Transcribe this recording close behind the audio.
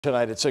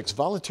Tonight at 6,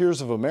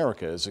 Volunteers of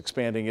America is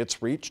expanding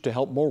its reach to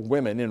help more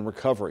women in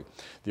recovery.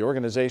 The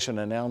organization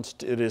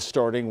announced it is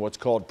starting what's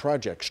called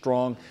Project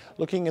Strong,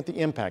 looking at the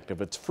impact of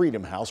its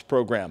Freedom House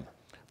program.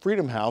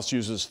 Freedom House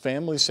uses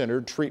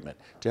family-centered treatment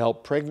to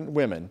help pregnant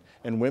women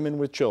and women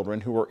with children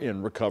who are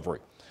in recovery.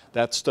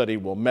 That study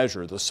will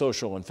measure the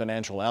social and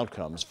financial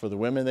outcomes for the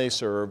women they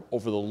serve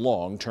over the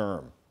long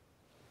term.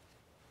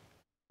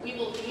 We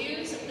will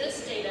use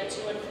this data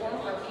to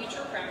inform our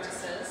future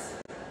practices.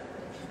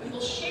 We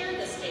will share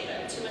this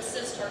data to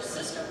assist our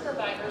sister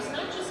providers,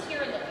 not just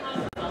here in the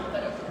Commonwealth,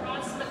 but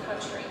across the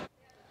country.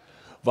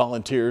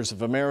 Volunteers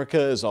of America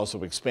is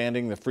also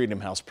expanding the Freedom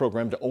House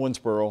program to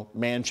Owensboro,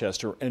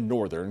 Manchester, and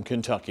Northern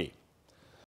Kentucky.